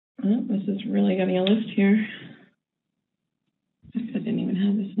Oh, this is really getting a lift here. I didn't even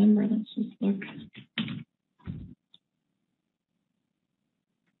have this number. Let's just look.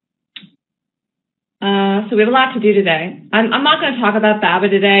 So we have a lot to do today. I'm not going to talk about BABA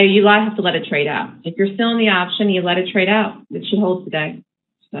today. You have to let it trade out. If you're still in the option, you let it trade out. It should hold today.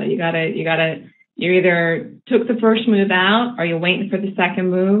 So you either took the first move out or you're waiting for the second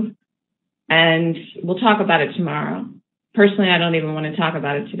move. And we'll talk about it tomorrow. Personally, I don't even want to talk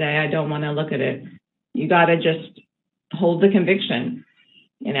about it today. I don't want to look at it. You got to just hold the conviction.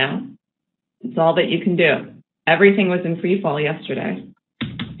 You know, it's all that you can do. Everything was in free fall yesterday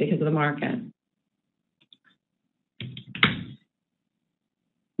because of the market.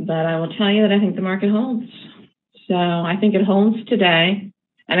 But I will tell you that I think the market holds. So I think it holds today,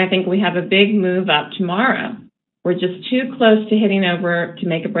 and I think we have a big move up tomorrow. We're just too close to hitting over to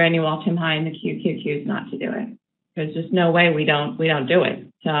make a brand new all-time high in the QQQs not to do it. There's just no way we don't do it.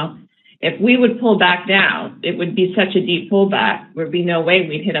 So if we would pull back down, it would be such a deep pullback. There would be no way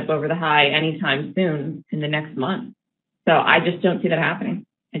we'd hit up over the high anytime soon in the next month. So I just don't see that happening.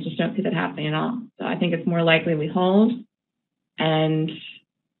 I just don't see that happening at all. So I think it's more likely we hold, and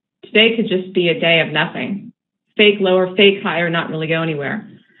today could just be a day of nothing. Fake lower, fake higher, not really go anywhere.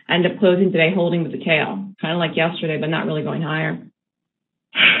 End up closing today holding with the tail, kind of like yesterday, but not really going higher.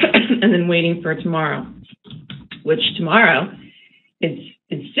 And then waiting for tomorrow, which tomorrow is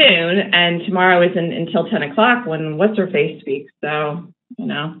soon, and tomorrow isn't until 10 o'clock when what's-her-face speaks. So, you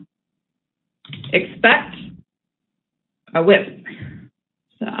know, expect a whip.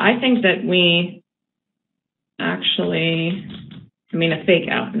 So I think that we actually... a fake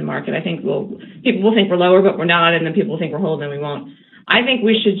out in the market. I think people will think we're lower, but we're not, and then people will think we're holding, and we won't. I think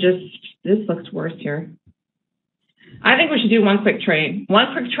we should this looks worse here. I think we should do one quick trade.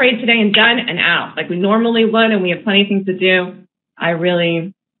 One quick trade today and done and out, like we normally would, and we have plenty of things to do. I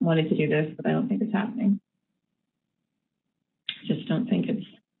really wanted to do this, but I don't think it's happening. I just don't think it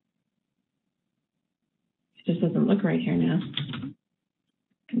just doesn't look right here now,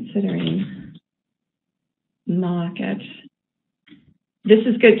 considering market. This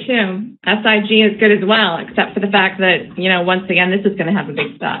is good too. SIG is good as well, except for the fact that, you know, once again, this is going to have a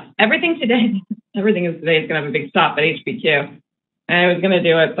big stop. Everything today is going to have a big stop at HPQ. I was going to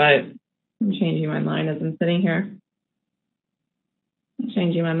do it, but I'm changing my mind as I'm sitting here. I'm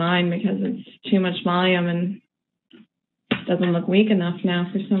changing my mind because it's too much volume and it doesn't look weak enough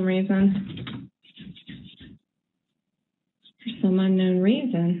now for some reason. For some unknown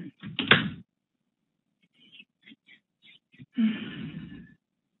reason.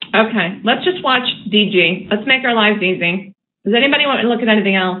 Okay, let's just watch DG. Let's make our lives easy. Does anybody want to look at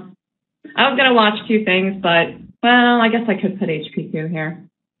anything else? I was going to watch two things, but, well, I guess I could put HPQ here.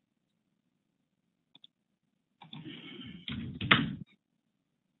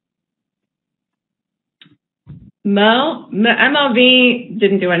 MOV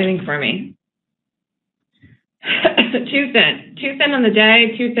didn't do anything for me. Too thin on the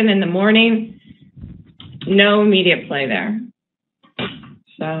day, too thin in the morning. No immediate play there.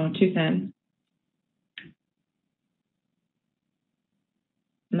 So too thin.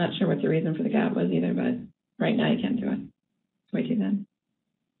 I'm not sure what the reason for the gap was either, but right now you can't do it. It's way too thin.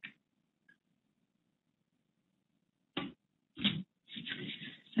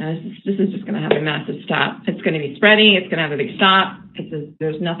 This is just going to have a massive stop. It's going to be spreading. It's going to have a big stop.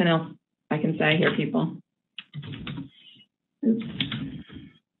 There's nothing else I can say here, people. Oops.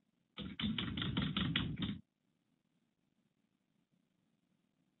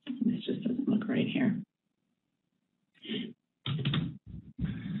 This just doesn't look right here.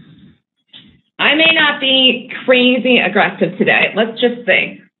 I may not be crazy aggressive today. Let's just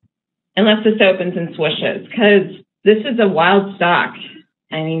see. Unless this opens and swooshes, because this is a wild stock.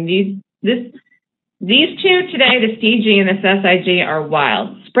 I mean, these two today, this DG and this SIG, are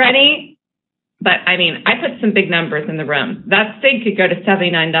wild. Spready, but I mean, I put some big numbers in the room. That SIG could go to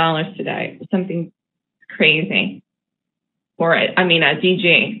 $79 today, something crazy. Or, I mean, a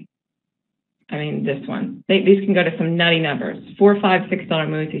DG. I mean, this one. These can go to some nutty numbers. $4, $5, $6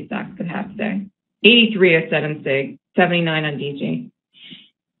 moves these stocks could have today. 83 I said on SIG, 79 on DG.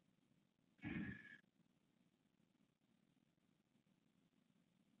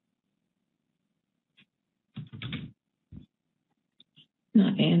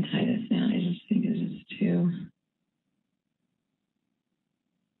 Not anti this now. I just think it's just too.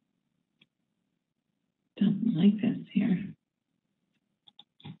 Don't like this here.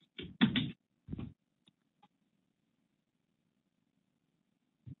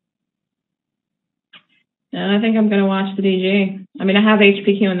 And I think I'm going to watch the DG. I mean, I have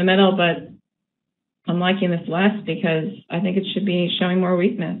HPQ in the middle, but I'm liking this less because I think it should be showing more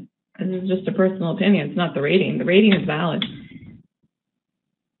weakness. This is just a personal opinion. It's not the rating. The rating is valid.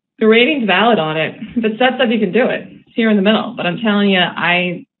 The rating's valid on it. If it sets up, you can do it. It's here in the middle. But I'm telling you,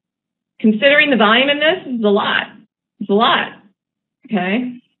 considering the volume in this, is a lot. It's a lot.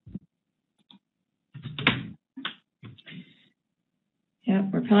 Okay? Yeah,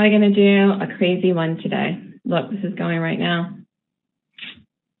 we're probably going to do a crazy one today. Look, this is going right now.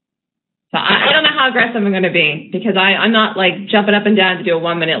 So I don't know how aggressive I'm going to be because I'm not like jumping up and down to do a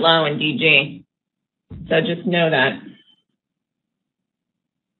 1 minute low in DG. So just know that.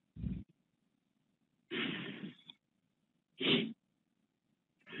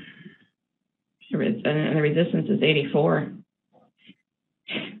 And the resistance is 84.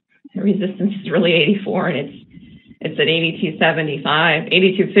 The resistance is really 84, and it's at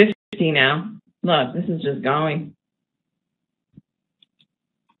 82.75, 82.50 now. Look, this is just going.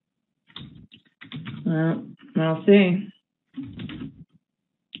 Well, I'll see.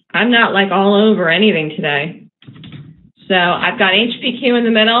 I'm not like all over anything today. So I've got HPQ in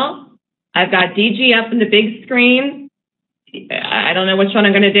the middle. I've got DG up in the big screen. I don't know which one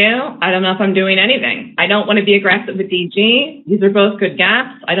I'm going to do. I don't know if I'm doing anything. I don't want to be aggressive with DG. These are both good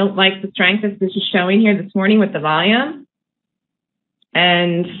gaps. I don't like the strength that this is showing here this morning with the volume.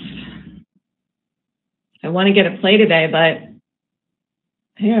 And I want to get a play today, but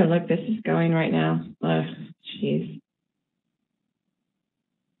here, look, this is going right now. Oh, jeez.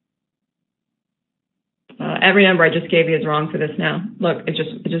 Every number I just gave you is wrong for this now. Look, it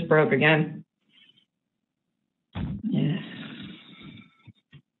just broke again. Yeah.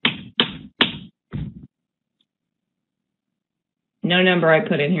 No number I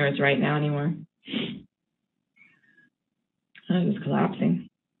put in here is right now anymore. Oh, it was collapsing.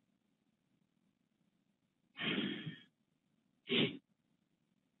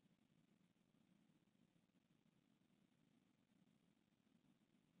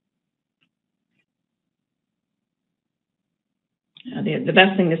 The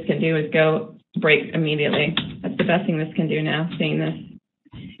best thing this can do is go break immediately. That's the best thing this can do now, seeing this.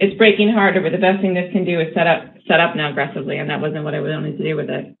 It's breaking harder, but the best thing this can do is set up now aggressively, and that wasn't what I wanted to do with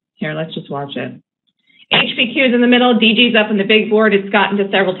it. Here, let's just watch it. HPQ is in the middle, DG's up in the big board. It's gotten to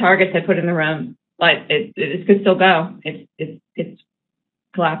several targets I put in the room, but it could still go. It's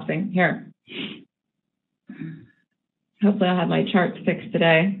collapsing. Here. Hopefully I'll have my charts fixed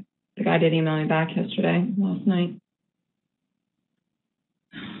today. The guy did email me back last night.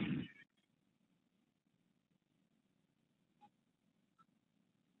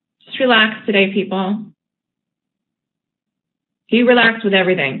 Just relax today, people. Be relaxed with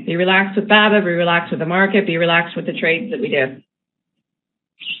everything. Be relaxed with BABA, be relaxed with the market, be relaxed with the trades that we do.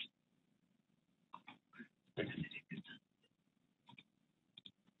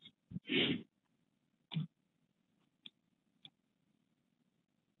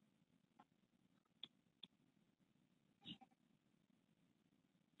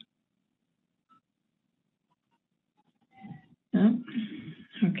 Oh,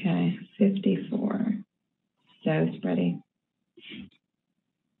 okay, 54. So spready.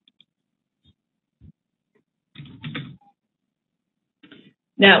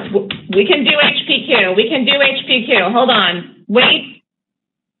 No, we can do HPQ. We can do HPQ. Hold on. Wait.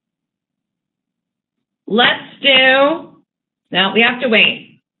 Let's do. No, we have to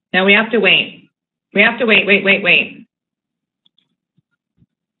wait. No, we have to wait. We have to wait. Wait.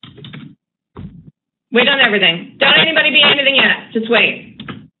 Wait on everything. Don't anybody be anything yet. Just wait.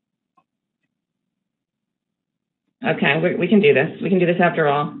 Okay, we can do this. We can do this after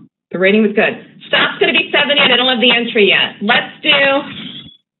all. The rating was good. Stop's going to be 70. I don't have the entry yet. Let's do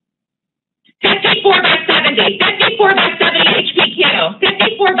 54 by 70. 54 by 70 HPQ.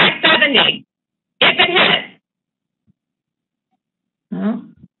 54 by 70. If it hits. Oh,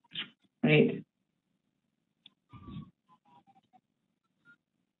 wait.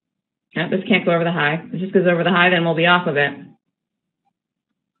 No, this can't go over the high. If this just goes over the high, then we'll be off of it.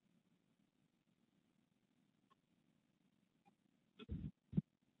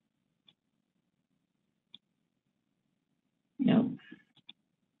 Nope.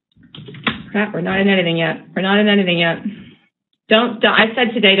 Crap, we're not in anything yet. We're not in anything yet. Don't I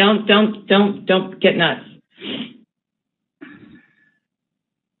said today, don't get nuts.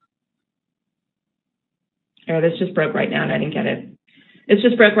 Oh, this just broke right now and I didn't get it. This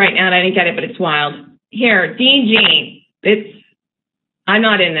just broke right now and I didn't get it, but it's wild. Here, DG, I'm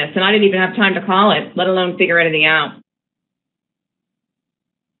not in this, and I didn't even have time to call it, let alone figure anything out.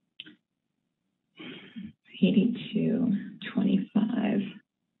 82.25.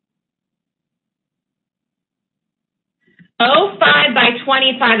 05 by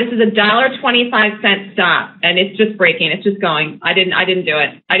 25. This is a $1.25 stop, and it's just breaking. It's just going. I didn't do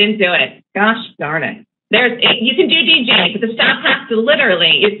it. I didn't do it. Gosh darn it. You can do DG, but the stop has to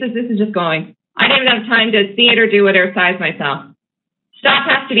literally. This is just going. I didn't even have time to see it or do it or size myself. Stop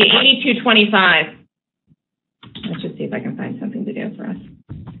has to be 82.25. Let's just see if I can find something to do for us.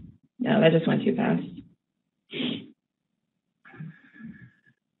 No, that just went too fast.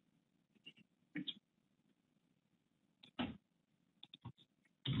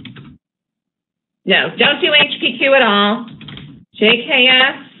 No, don't do HPQ at all.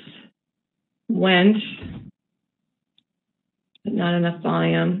 JKS went, but not enough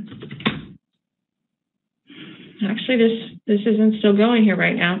volume. Actually, this isn't still going here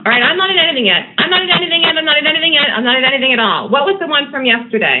right now. All right, I'm not at anything yet. I'm not at anything yet. I'm not at anything yet. I'm not at anything at all. What was the one from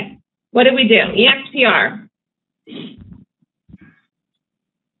yesterday? What did we do? EXPR.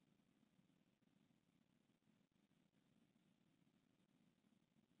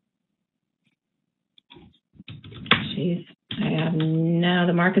 Jeez,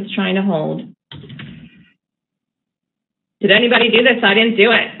 the market's trying to hold. Did anybody do this? I didn't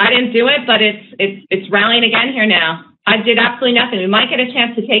do it. I didn't do it, but it's rallying again here now. I did absolutely nothing. We might get a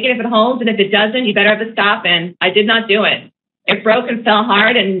chance to take it if it holds, and if it doesn't, you better have a stop in. I did not do it. It broke and fell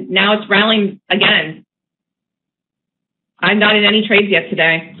hard, and now it's rallying again. I'm not in any trades yet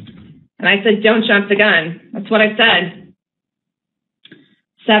today. And I said, don't jump the gun. That's what I said.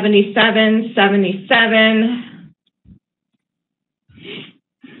 77, 77.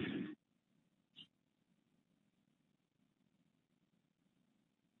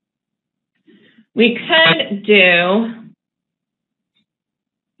 We could do,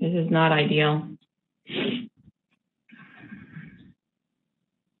 this is not ideal.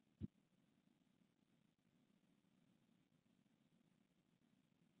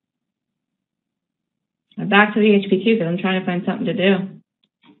 I'm back to the HPQ because I'm trying to find something to do.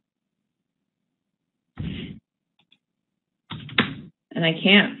 And I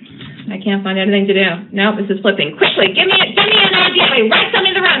can't find anything to do. Nope, this is flipping. Quickly, give me an idea. Write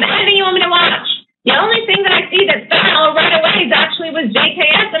something in the room. Anything you want me to watch. The only thing that I see that fell right away was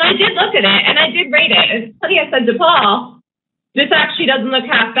JKS, and I did look at it, and I did rate it. It's funny I said to Paul, this actually doesn't look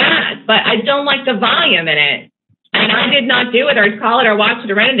half bad, but I don't like the volume in it. And I did not do it or call it or watch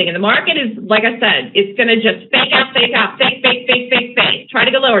it or anything. And the market is, like I said, it's going to just fake out, fake. Try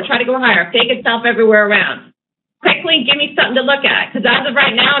to go lower, try to go higher, fake itself everywhere around. Quickly, give me something to look at, because as of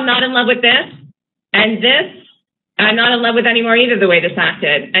right now, I'm not in love with this, and this, and I'm not in love with anymore either the way this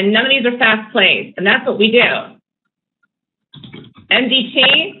acted. And none of these are fast plays, and that's what we do.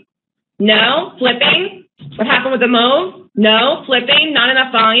 MDT, no. Flipping, what happened with the move? No. Flipping, not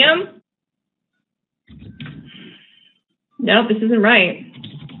enough volume. Nope, this isn't right.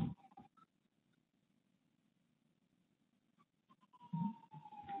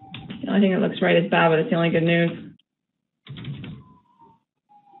 The only thing that looks right is BABA. It's the only good news.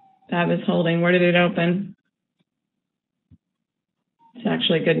 BABA's holding. Where did it open? It's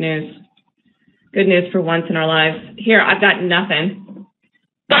actually good news. Good news for once in our lives. Here, I've got nothing.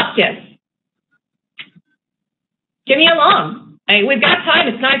 Bupkis. Give me a long. Hey, we've got time.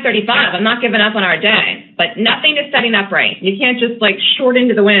 It's 9:35. I'm not giving up on our day. But nothing is setting up right. You can't just, short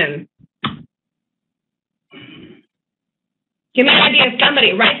into the wind. Give me an idea.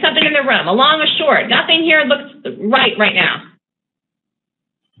 Somebody, write something in the room. A long or short. Nothing here looks right now.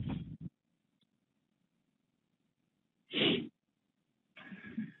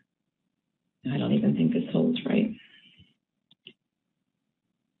 I don't even think this holds right.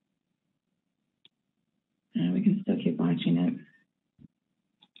 We can still keep watching it.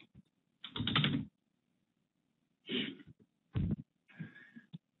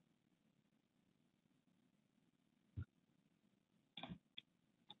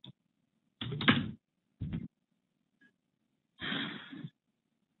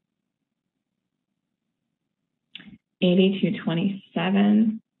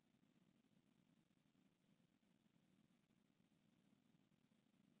 $82.27.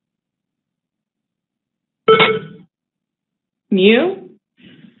 Mew?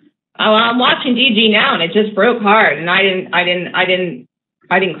 Oh, I'm watching DG now, and it just broke hard, and I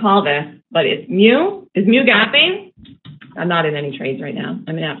didn't call this, but it's Mew. Is Mew gapping? I'm not in any trades right now.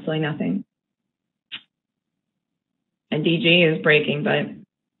 I'm in absolutely nothing. And DG is breaking, but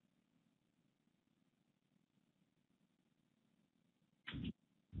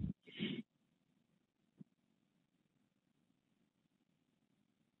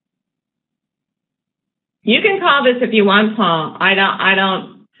you can call this if you want, Paul.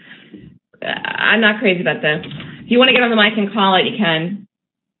 I'm not crazy about this. If you want to get on the mic and call it, you can.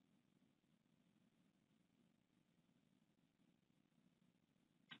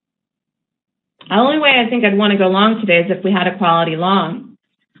 The only way I think I'd want to go long today is if we had a quality long.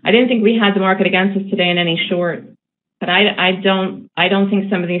 I didn't think we had the market against us today in any short, but I don't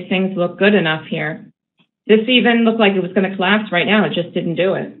think some of these things look good enough here. This even looked like it was going to collapse right now. It just didn't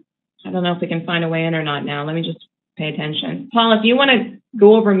do it. I don't know if we can find a way in or not now. Let me just pay attention. Paul, if you want to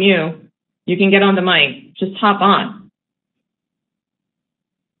go over Mu, you can get on the mic. Just hop on.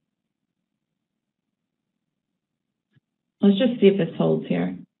 Let's just see if this holds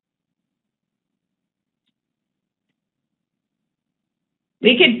here.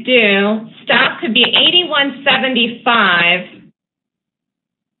 We could do, stop could be 81.75.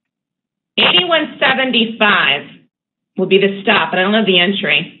 81.75 will be the stop, but I don't know the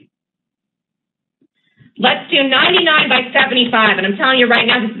entry. Let's do 99 by 75, and I'm telling you right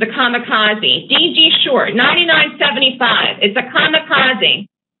now, this is a kamikaze. DG short, 99.75. It's a kamikaze.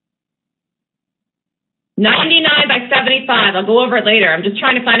 99 by 75. I'll go over it later. I'm just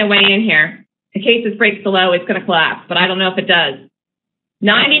trying to find a way in here. In case this breaks below, it's going to collapse, but I don't know if it does.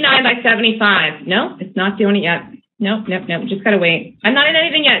 99 by 75. No, it's not doing it yet. Nope. Just got to wait. I'm not in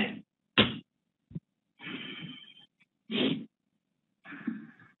anything yet.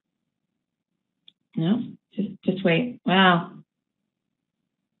 No, just wait. Wow.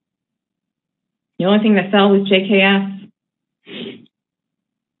 The only thing that fell was JKS.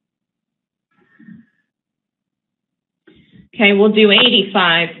 Okay, we'll do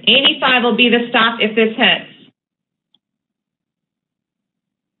 85. 85 will be the stop if this hits.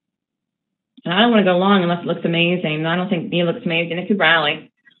 And I don't want to go long unless it looks amazing. I don't think it looks amazing. It could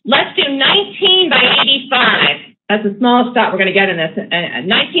rally. Let's do 19 by 85. That's the smallest stop we're going to get in this.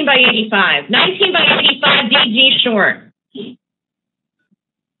 19 by 85. 19 by 85 DG short.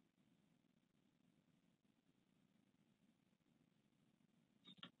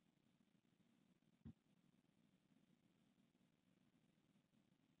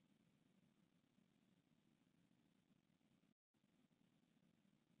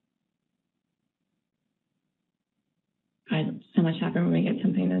 So much happen when we get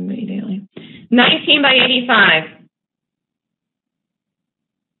something done immediately. 19 by 85.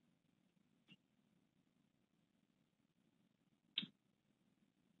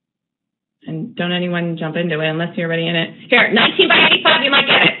 And don't anyone jump into it unless you're already in it. Here, 19 by 85, you might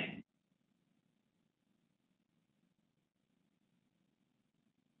get it.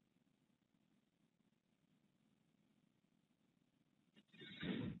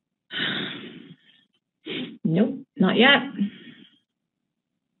 Nope, not yet.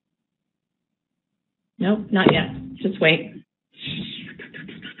 Nope, not yet. Just wait.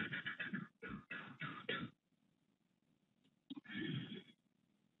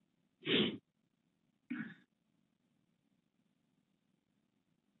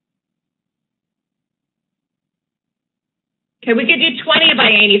 Okay, we could do 20 by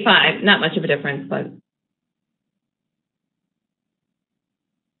 85. Not much of a difference, but.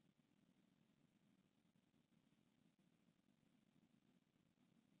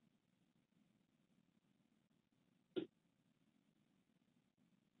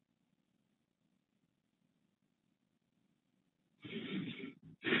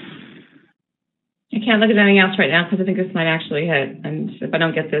 I can't look at anything else right now because I think this might actually hit. And if I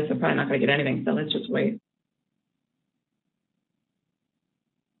don't get this, I'm probably not going to get anything. So let's just wait.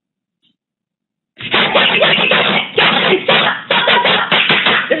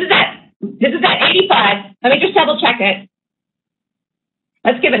 This is at 85. Let me just double check it.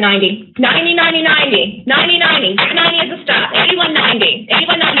 Let's give it 90. 90, 90, 90. 90, 90. 90 is a stop. 81, 90.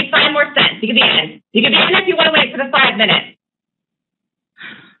 81, 90, 5 more cents. You could be in. You could be in if you want to wait for the 5 minutes.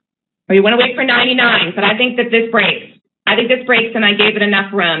 Or you want to wait for 99. But I think that this breaks. I think this breaks and I gave it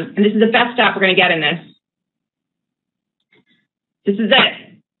enough room. And this is the best stop we're going to get in this. This is it.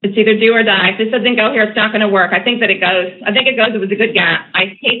 It's either do or die. If this doesn't go here, it's not going to work. I think that it goes. I think it goes. It was a good gap.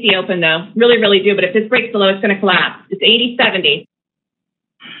 I hate the open, though. Really, really do. But if this breaks below, it's going to collapse. It's 80, 70.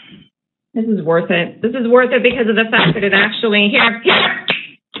 This is worth it. This is worth it because of the fact that it actually, here,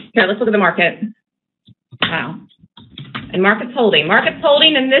 let's look at the market. Wow. And market's holding. Market's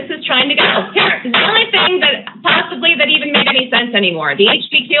holding, and this is trying to go. Here, it's the only thing that possibly that even made any sense anymore. The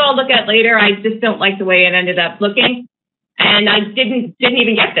HPQ I'll look at later. I just don't like the way it ended up looking. And I didn't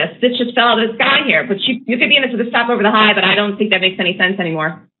even get this. This just fell out of the sky here. But you could be in this with a stop over the high, but I don't think that makes any sense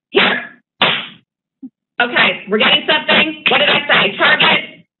anymore. Here. Okay, we're getting something. What did I say?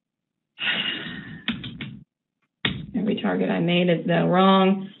 Target. Every target I made is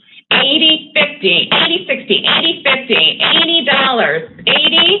wrong. 80, 50, 80, 60, 80, 50, $80,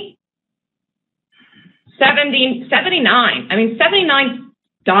 80, 70, 79. I mean,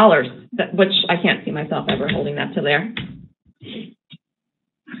 $79, which I can't see myself ever holding that to there.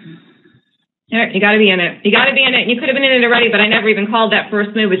 Here, you got to be in it. You got to be in it. You could have been in it already, but I never even called that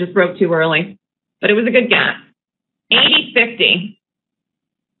first move. It just broke too early. But it was a good gap. 80.50.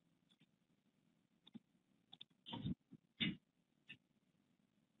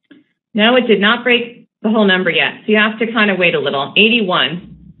 No, it did not break the whole number yet. So you have to kind of wait a little. 81.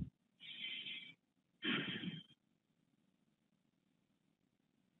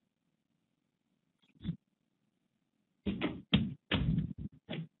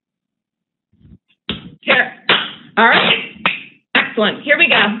 Here. All right. Excellent. Here we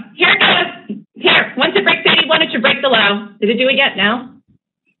go. Here it goes. Here. Once it breaks 81, it should break the low. Did it do it yet? No?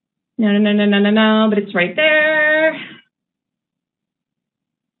 No. But it's right there.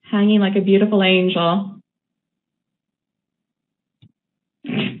 Hanging like a beautiful angel.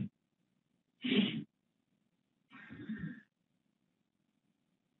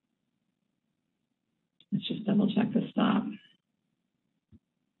 Let's just double check the stop.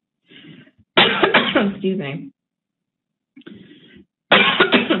 Excuse me.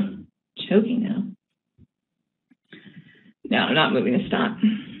 Choking now. No, I'm not moving the stop.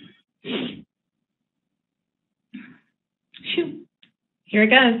 Phew. Here it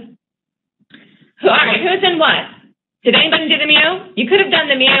goes. All right, who's in what? Did anybody do the Mew? You could have done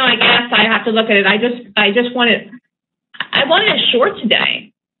the Mew, I guess. I have to look at it. I just wanted a short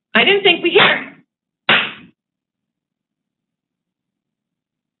today. I didn't think we here.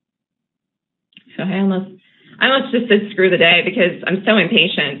 So I almost just said screw the day because I'm so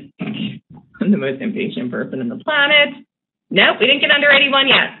impatient. I'm the most impatient person on the planet. Nope, we didn't get under 81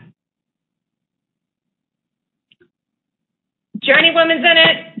 yet. Journeywoman's in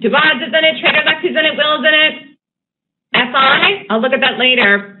it. Dubad's is in it. Trader Lexi's in it. Will's in it. FI, I'll look at that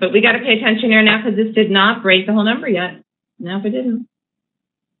later, but we got to pay attention here now because this did not break the whole number yet. No, if it didn't.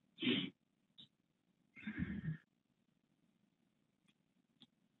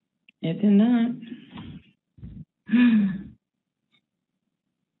 It did not.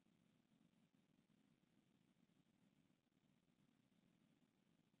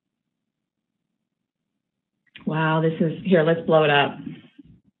 Wow, this is, here, let's blow it up.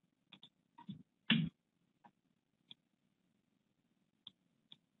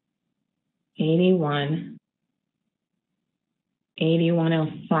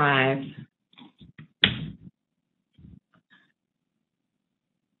 $81.05.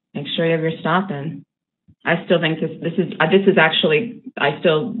 Make sure you have your stop in. I still think this is actually, I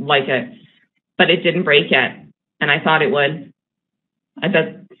still like it, but it didn't break yet, and I thought it would. I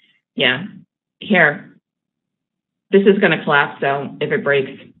bet, yeah. Here, this is going to collapse though if it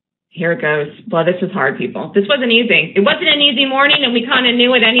breaks. Here it goes. Well, this was hard, people. This wasn't easy. It wasn't an easy morning, and we kind of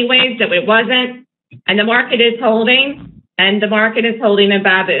knew it anyways that it wasn't. And the market is holding, and BABA is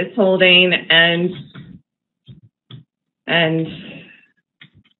holding, and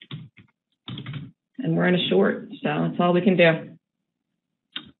we're in a short, so that's all we can do.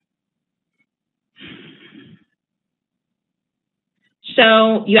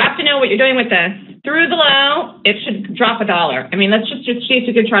 So you have to know what you're doing with this. Through the low, it should drop $1. I mean, let's just see if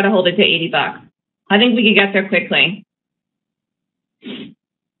we can try to hold it to 80 bucks. I think we could get there quickly.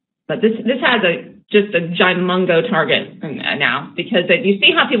 But this has just a gimungo target now because you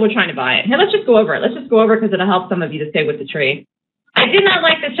see how people are trying to buy it. Hey, let's just go over it. Let's just go over it because it'll help some of you to stay with the trade. I did not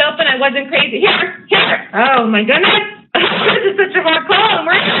like this open. I wasn't crazy. Here. Oh, my goodness. This is such a hard call, and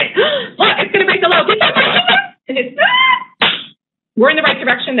we're in it. Look, it's going to break the low. And it's not. We're in the right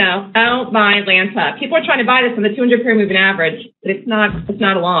direction, though. Oh, my Lanta. People are trying to buy this on the 200-period moving average, but it's not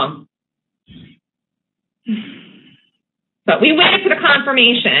along. But we waited for the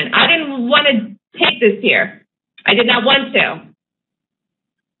confirmation. I didn't want to take this here. I did not want to.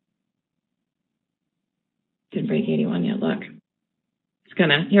 Didn't break 81 yet, look.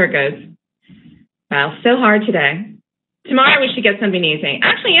 Here it goes. Wow, so hard today. Tomorrow we should get something easy.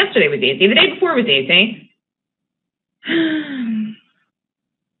 Actually, yesterday was easy. The day before was easy.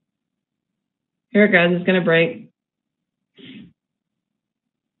 Here it goes. It's going to break.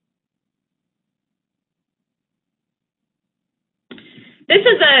 This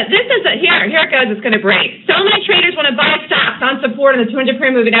is a here it goes. It's going to break. So many traders want to buy stocks on support on the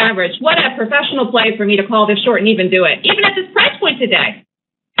 200-period moving average. What a professional play for me to call this short and even do it, even at this price point today.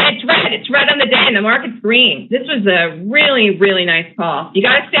 And it's red on the day, and the market's green. This was a really, really nice call. You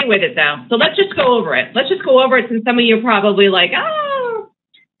got to stay with it, though. So let's just go over it. Since some of you are probably like, oh,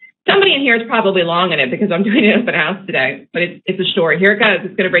 somebody in here is probably long in it because I'm doing it open house today. But it's a short. Here it goes.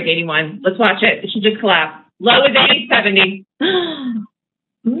 It's going to break 81. Let's watch it. It should just collapse. Low is 80.70.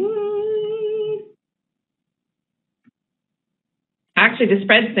 Actually, the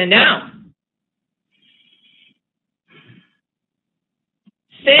spread's thinned out.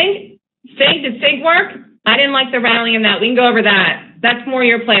 Sig didn't like the rally in that. We can go over that. That's more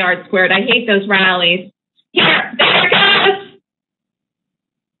your play, R squared. I hate those rallies. Here, there it goes.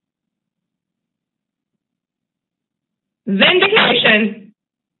 Vindication.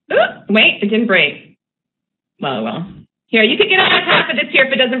 Ooh, wait, it didn't break. Well. Here, you could get almost half of this here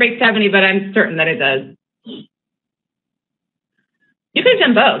if it doesn't break 70, but I'm certain that it does. You could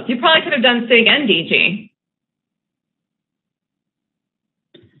have done both. You probably could have done SIG and DG.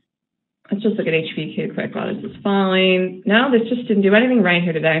 Let's just look at HVQ quick while this is falling. No, this just didn't do anything right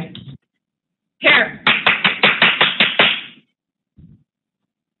here today. Here.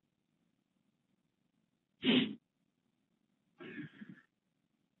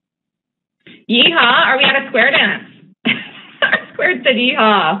 Yeehaw, are we at a square dance? Squared said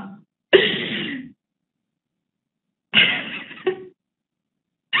yeehaw.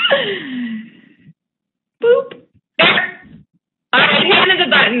 Boop. There. All right, hand in the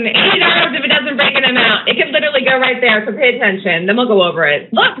button. $80 if it doesn't break an amount. It could literally go right there, so pay attention. Then we'll go over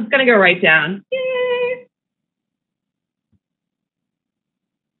it. Look, it's going to go right down. Yay.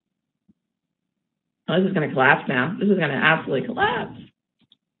 Oh, this is going to collapse now. This is going to absolutely collapse.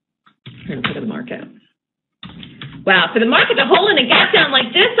 We're going to look at the market. Wow, for the market to hold in a gap down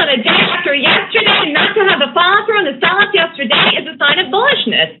like this on a day after yesterday and not to have a follow through on the sell-off yesterday is a sign of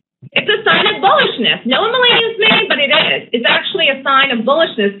bullishness. It's a sign of bullishness. No one believes me, but it is. It's actually a sign of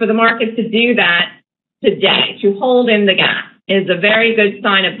bullishness for the market to do that today, to hold in the gap is a very good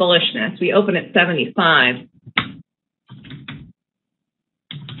sign of bullishness. We open at 75.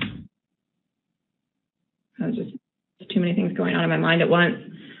 There's just too many things going on in my mind at once.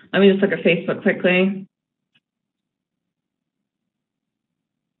 Let me just look at Facebook quickly.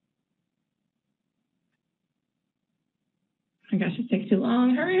 Oh my gosh, it takes too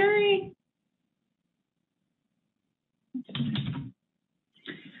long. Hurry, hurry.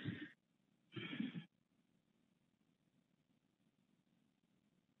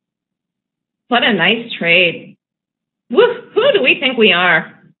 What a nice trade. Woo, who do we think we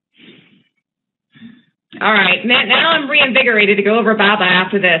are? All right, now I'm reinvigorated to go over BABA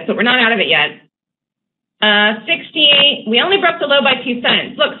after this, but we're not out of it yet. 68, we only broke the low by 2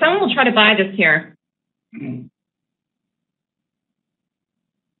 cents. Look, someone will try to buy this here.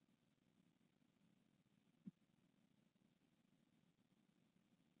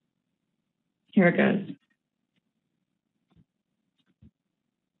 Here it goes.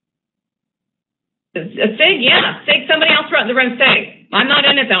 A SIG, yeah. SIG, somebody else wrote in the room SIG. I'm not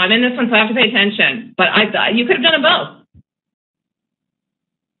in it, though. I'm in this one, so I have to pay attention. But you could have done them both.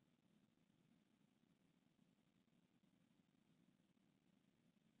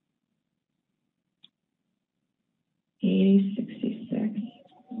 $80.66.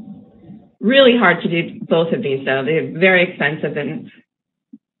 Really hard to do both of these, though. They're very expensive, and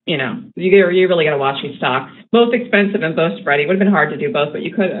you know, you really got to watch these stocks. Both expensive and both spready. It would have been hard to do both, but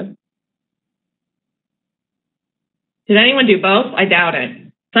you could have. Did anyone do both? I doubt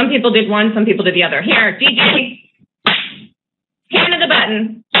it. Some people did one, some people did the other. Here, DJ, hand in the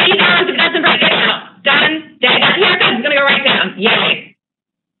button. $80 if it doesn't break it out. Done. Here it goes. It's going to go right down. Yay.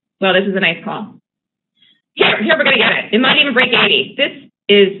 Well, this is a nice call. Here we're going to get it. It might even break 80. This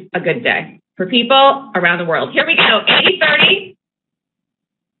is a good day for people around the world. Here we go. 80.30.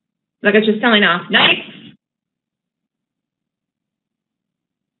 Look, it's just selling off. Nice.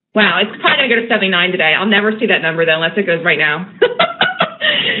 Wow, it's probably going to go to 79 today. I'll never see that number, though, unless it goes right now.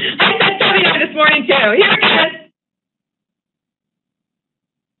 I said 79 this morning, too. Here it is.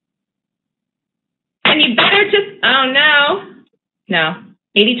 And you better just, oh, no.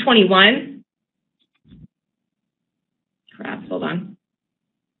 80.21. Crap, hold on.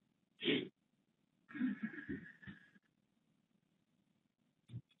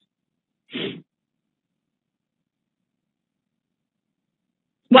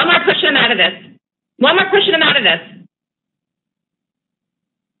 One more pushing them out of this. One more pushing them out of this.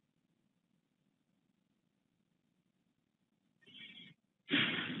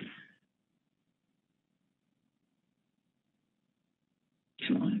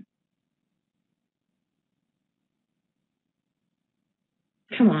 Come on.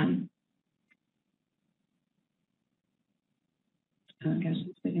 Come on. Oh, gosh,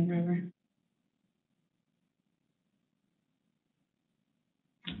 it's taking forever.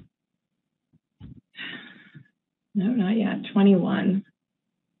 No, not yet. 21.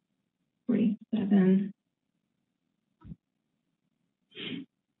 47.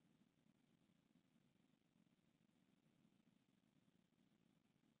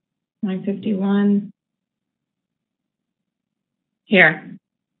 $9.51. Here.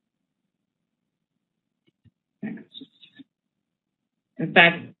 In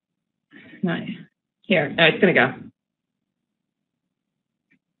fact, Here, oh, it's going to go.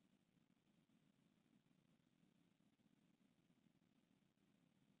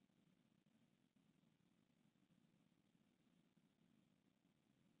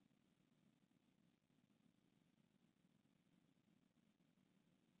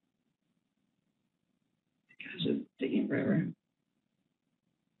 Gosh, it's taking forever.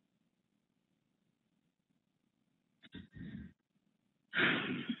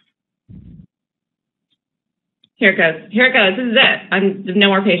 Here it goes. Here it goes. This is it. There's no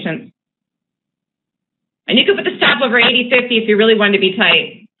more patience. And you could put the stop over 80.50 if you really wanted to be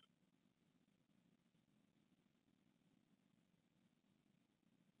tight.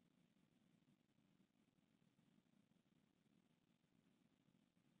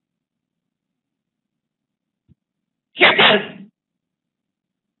 Here it goes.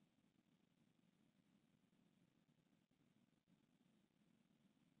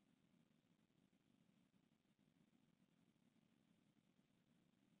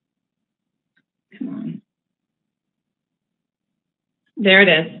 Come on. There it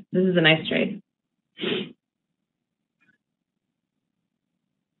is. This is a nice trade.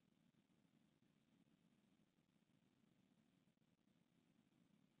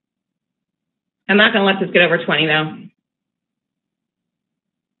 I'm not going to let this get over 20, though.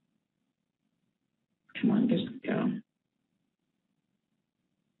 Come on, just go.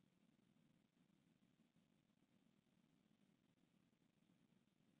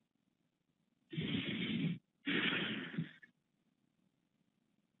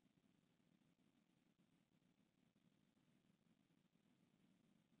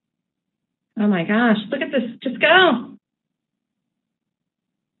 Oh my gosh, look at this. Just go.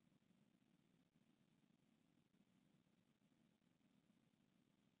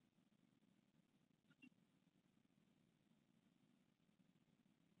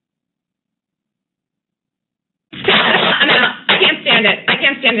 I'm out. I can't stand it. I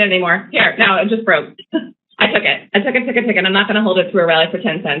can't stand it anymore. Here, no, it just broke. I took it. I took it. I'm not going to hold it through a rally for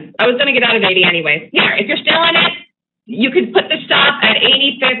 10 cents. I was going to get out of 80 anyways. Here, if you're still in it, you could put the stop at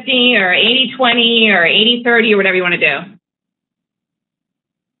 80.50 or 80.20 or 80.30 or whatever you want to do.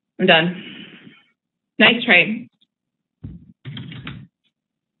 I'm done. Nice trade.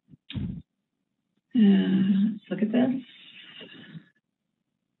 Let's look at this.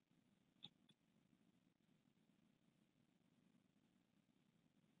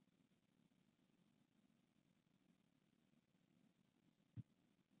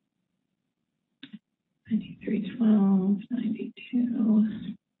 $93.12, 92.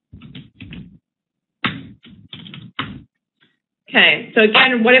 Okay, so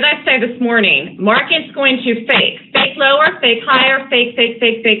again, what did I say this morning? Market's going to fake. Fake lower, fake higher, fake.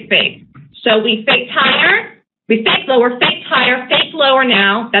 So we faked higher, we faked lower, faked higher, faked lower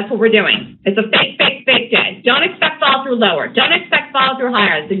now. That's what we're doing. It's a fake day. Don't expect follow through lower. Don't expect follow through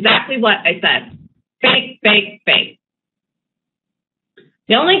higher. That's exactly what I said. Fake.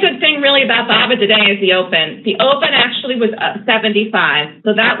 The only good thing really about BABA today is the open. The open actually was 75,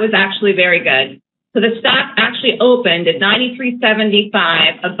 so that was actually very good. So the stock actually opened at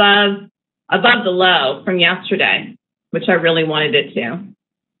 93.75 above the low from yesterday, which I really wanted it to.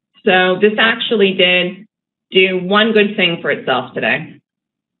 So this actually did do one good thing for itself today.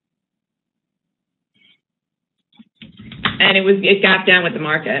 And it got down with the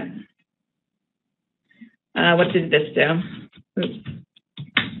market. What did this do? Oops.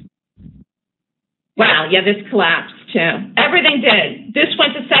 Wow, yeah, this collapsed too. Everything did. This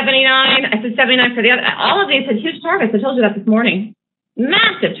went to 79. I said 79 for the other. All of these had huge targets. I told you that this morning.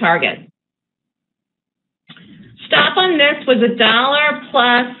 Massive target. Stop on this was $1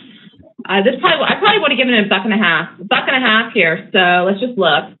 plus. I probably would have given it $1.50. $1.50 here. So let's just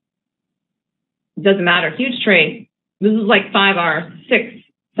look. It doesn't matter. Huge trade. This is like 5 hours, 6,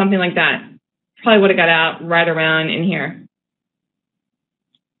 something like that. Probably would have got out right around in here.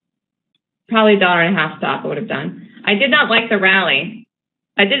 Probably $1.50 stop I would have done. I did not like the rally.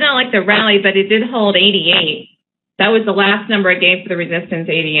 But it did hold 88. That was the last number I gave for the resistance,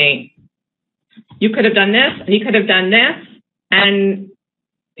 88. You could have done this, and you could have done this, and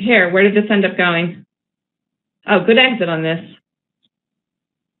here, where did this end up going? Oh, good exit on this.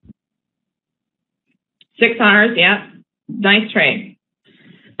 6 hours, yeah. Nice trade.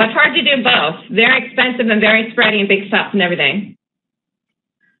 But hard to do both. Very expensive and very spready and big stops and everything.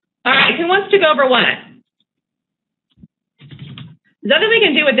 All right, who wants to go over what? There's nothing we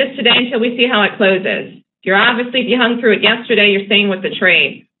can do with this today until we see how it closes. If you hung through it yesterday, you're staying with the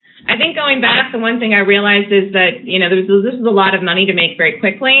trade. I think going back, the one thing I realized is that, this is a lot of money to make very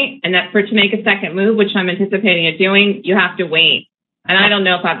quickly, and that to make a second move, which I'm anticipating it doing, you have to wait. And I don't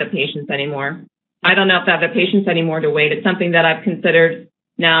know if I have the patience anymore. I don't know if I have the patience anymore to wait. It's something that I've considered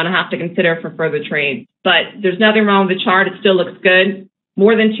now and I have to consider for further trades. But there's nothing wrong with the chart. It still looks good.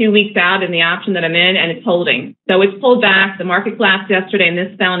 More than 2 weeks out in the option that I'm in, and it's holding. So it's pulled back. The market collapsed yesterday, and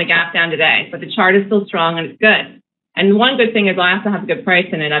this fell in a gap down today. But the chart is still strong, and it's good. And one good thing is I also have a good price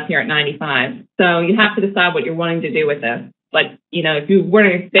in it up here at 95. So you have to decide what you're wanting to do with this. But, you know, if you were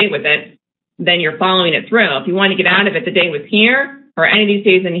to stay with it, then you're following it through. If you want to get out of it, the day was here, or any of these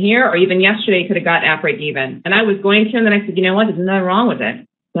days in here, or even yesterday, you could have got at break even. And I was going to, and then I said, you know what, there's nothing wrong with it.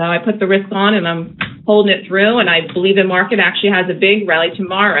 So I put the risk on, and I'm holding it through, and I believe the market actually has a big rally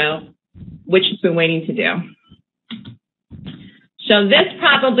tomorrow, which it's been waiting to do. So this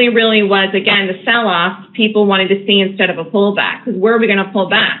probably really was, again, the sell-off people wanted to see instead of a pullback. Because where are we going to pull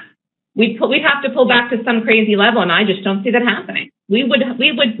back? We'd have to pull back to some crazy level, and I just don't see that happening. We would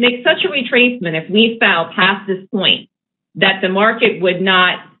make such a retracement if we fell past this point that the market would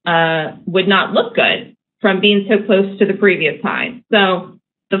not look good from being so close to the previous high. So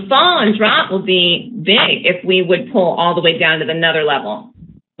the fall and drop will be big if we would pull all the way down to another level.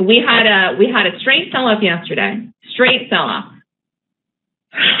 We had a straight sell-off yesterday, straight sell-off.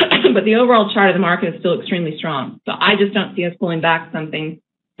 But the overall chart of the market is still extremely strong. So I just don't see us pulling back something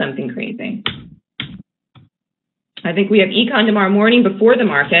crazy. I think we have econ tomorrow morning before the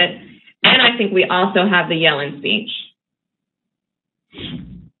market, and I think we also have the Yellen speech.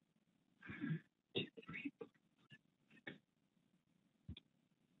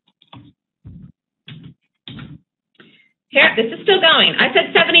 Here, this is still going. I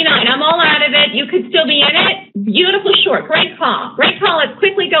said 79. I'm all out of it. You could still be in it. Beautiful short. Great call. Great call. Let's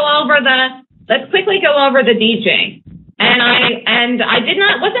quickly go over the DJ. And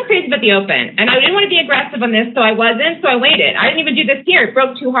I wasn't crazy about the open. And I didn't want to be aggressive on this, so I wasn't. So I waited. I didn't even do this here. It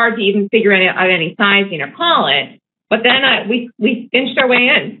broke too hard to even figure out any sizing or call it. But then we inched our way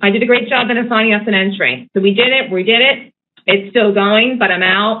in. I did a great job in assigning us an entry. So we did it. It's still going, but I'm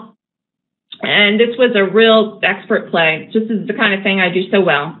out. And this was a real expert play. This is the kind of thing I do so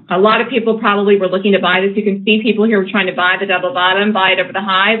well. A lot of people probably were looking to buy this. You can see people here were trying to buy the double bottom, buy it over the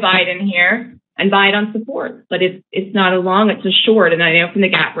high, buy it in here, and buy it on support. But it's not a long, it's a short, and I know from the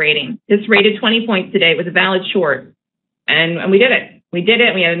gap rating. This rated 20 points today. It was a valid short. And we did it. We did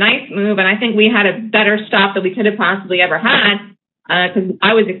it. We had a nice move, and I think we had a better stop than we could have possibly ever had because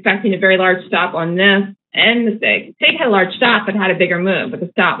I was expecting a very large stop on this and the SIG. SIG had a large stop but had a bigger move, but the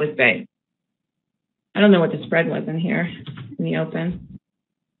stop was big. I don't know what the spread was in here in the open.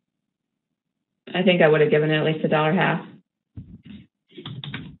 I think I would have given it at least $1.50.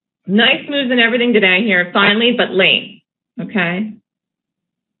 Nice moves and everything today here, finally, but late. Okay.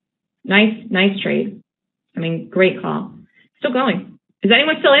 Nice trade. I mean, great call. Still going. Is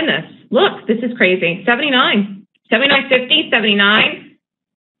anyone still in this? Look, this is crazy. 79, 79.50, 79.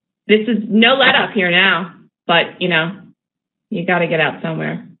 This is no let up here now, but you know, you got to get out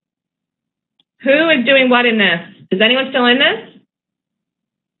somewhere. Who is doing what in this? Is anyone still in this?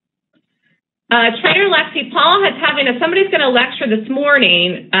 Trader Lexi, Paul is having somebody's going to lecture this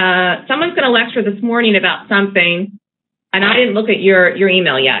morning. Someone's going to lecture this morning about something, and I didn't look at your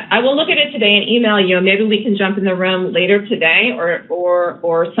email yet. I will look at it today and email you. Maybe we can jump in the room later today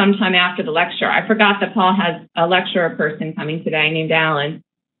or sometime after the lecture. I forgot that Paul has a lecturer person coming today named Alan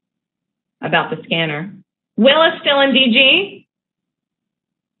about the scanner. Will is still in DG?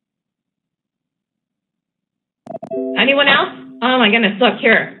 Anyone else? Oh my goodness, look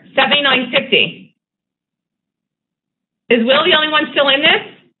here, 79.50. Is Will the only one still in this?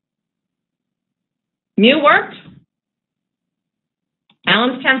 Mew worked?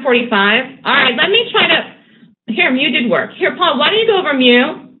 Alan's 10:45. All right, let me try to, here, Mew did work. Here, Paul, why don't you go over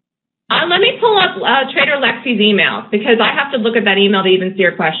Mew? Let me pull up Trader Lexi's email because I have to look at that email to even see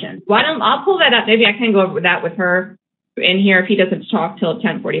her questions. I'll pull that up. Maybe I can go over that with her in here if he doesn't talk till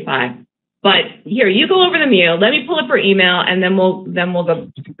 10:45. But here, you go over the Mew. Let me pull up her email, and then we'll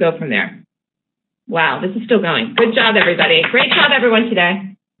go from there. Wow, this is still going. Good job, everybody. Great job, everyone,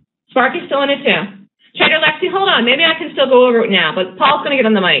 today. Sparky's still in it, too. Trader Lexi, hold on. Maybe I can still go over it now, but Paul's going to get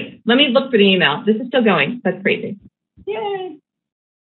on the mic. Let me look for the email. This is still going. That's crazy. Yay.